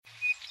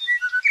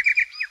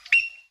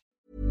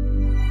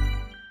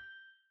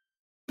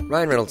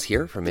Ryan Reynolds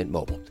here from Mint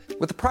Mobile.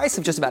 With the price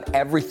of just about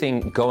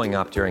everything going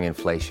up during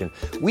inflation,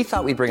 we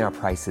thought we'd bring our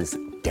prices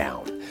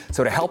down.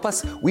 So to help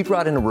us, we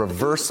brought in a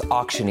reverse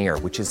auctioneer,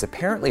 which is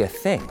apparently a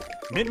thing.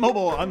 Mint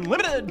Mobile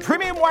Unlimited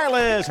Premium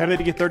Wireless. How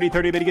to get 30,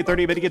 30, bit to get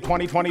 30, bit to get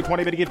 20, 20,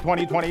 20, bit to get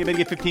 20, 20, bit to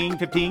get 15,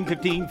 15,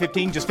 15,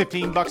 15, just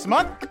 $15 a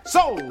month?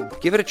 Sold!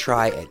 Give it a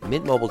try at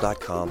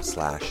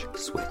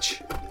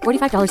mintmobile.com/switch.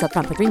 $45 up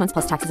front for 3 months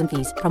plus taxes and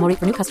fees. Promo rate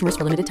for new customers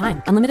for limited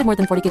time. Unlimited more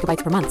than 40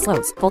 gigabytes per month.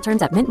 Slows full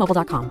terms at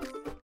mintmobile.com.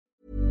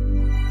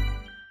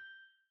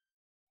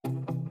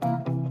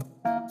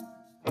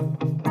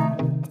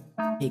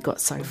 He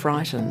got so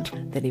frightened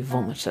that he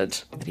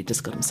vomited, that he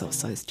just got himself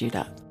so stewed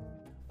up.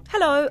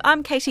 Hello,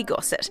 I'm Katie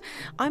Gossett.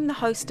 I'm the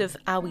host of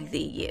Are We There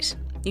Yet?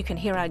 You can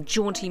hear our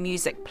jaunty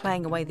music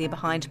playing away there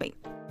behind me.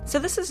 So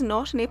this is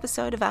not an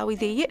episode of Are We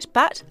There Yet,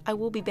 but I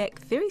will be back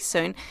very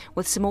soon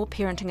with some more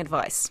parenting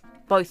advice,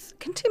 both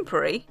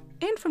contemporary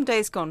and from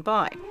days gone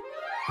by.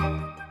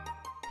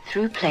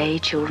 Through play,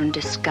 children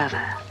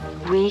discover.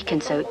 We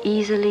can so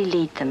easily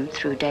lead them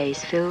through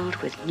days filled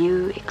with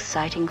new,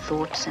 exciting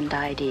thoughts and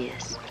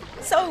ideas.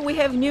 So we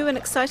have new and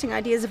exciting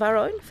ideas of our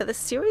own for this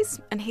series,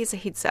 and here's a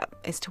heads up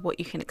as to what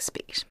you can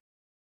expect.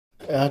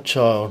 Our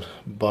child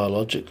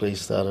biologically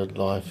started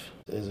life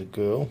as a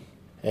girl,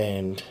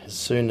 and as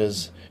soon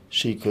as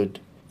she could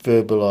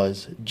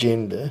verbalise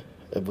gender,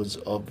 it was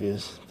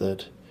obvious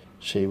that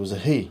she was a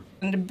he.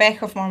 In the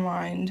back of my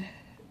mind,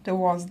 there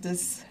was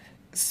this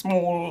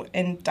small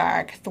and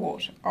dark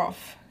thought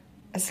of,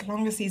 as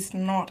long as he's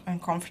not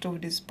uncomfortable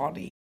with his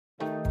body.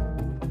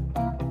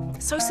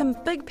 So some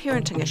big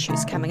parenting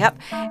issues coming up,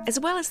 as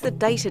well as the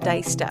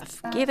day-to-day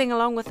stuff, getting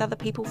along with other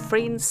people,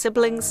 friends,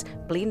 siblings,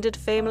 blended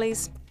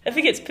families. If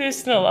it gets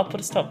personal, I'll put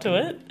a stop to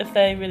it. If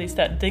they really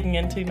start digging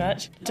in too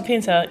much, it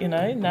depends how,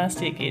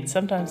 nasty it gets.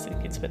 Sometimes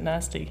it gets a bit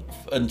nasty.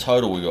 In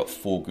total, we got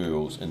 4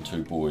 girls and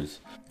 2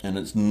 boys, and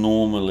it's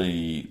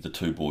normally the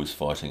 2 boys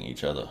fighting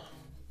each other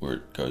where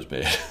it goes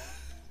bad.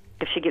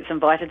 If she gets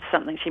invited to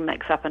something, she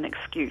makes up an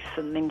excuse,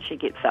 and then she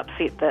gets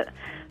upset that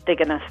they're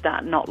going to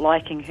start not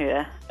liking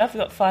her. I've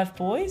got 5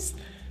 boys,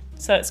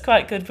 so it's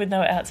quite good when they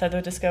were outside,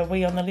 they'll just go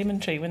wee on the lemon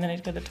tree when they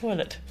need to go to the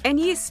toilet. And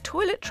yes,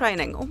 toilet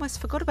training,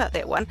 almost forgot about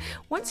that one.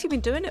 Once you've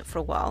been doing it for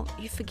a while,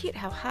 you forget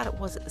how hard it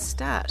was at the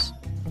start.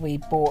 We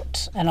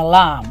bought an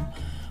alarm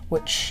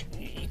which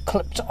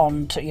clipped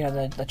onto,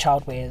 the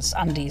child wears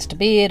undies to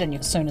bed, and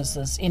as soon as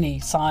there's any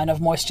sign of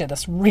moisture,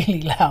 this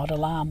really loud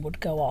alarm would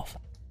go off.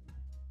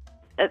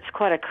 It's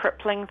quite a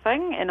crippling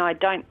thing, and I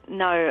don't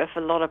know if a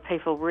lot of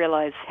people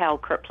realise how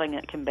crippling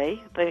it can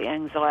be, the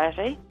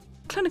anxiety.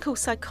 Clinical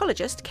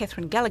psychologist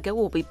Catherine Gallagher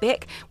will be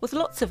back with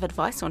lots of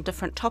advice on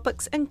different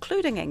topics,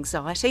 including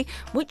anxiety,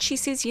 which she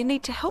says you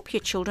need to help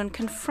your children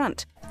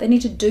confront. They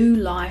need to do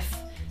life,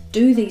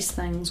 do these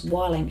things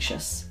while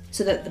anxious,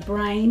 so that the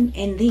brain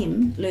and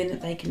them learn that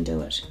they can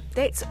do it.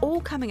 That's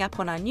all coming up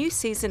on our new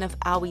season of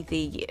Are We There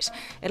Yet?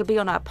 It'll be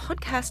on our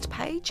podcast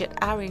page at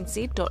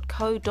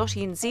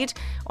rnz.co.nz,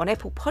 on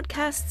Apple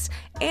Podcasts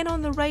and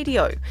on the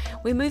radio.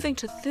 We're moving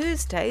to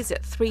Thursdays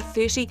at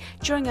 3:30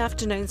 during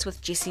afternoons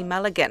with Jessie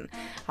Mulligan.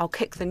 I'll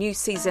kick the new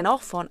season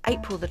off on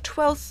April the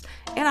 12th,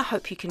 and I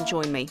hope you can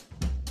join me.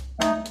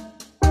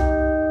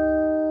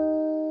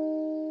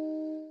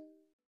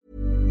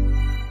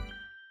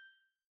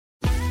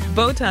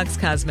 Botox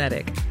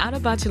Cosmetic, out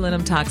of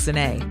botulinum toxin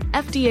A,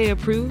 FDA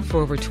approved for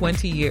over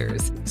 20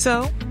 years.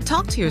 So,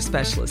 talk to your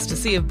specialist to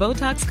see if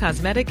Botox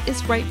Cosmetic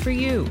is right for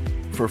you.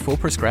 For full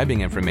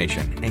prescribing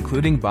information,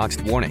 including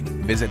boxed warning,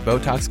 visit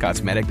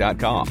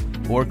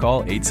BotoxCosmetic.com or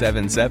call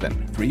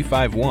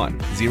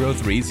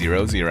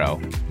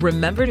 877-351-0300.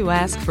 Remember to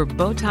ask for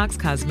Botox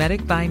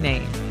Cosmetic by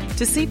name.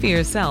 To see for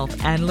yourself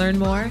and learn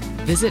more,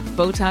 visit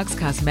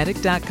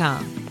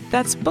BotoxCosmetic.com.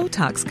 That's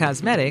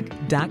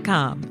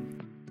BotoxCosmetic.com.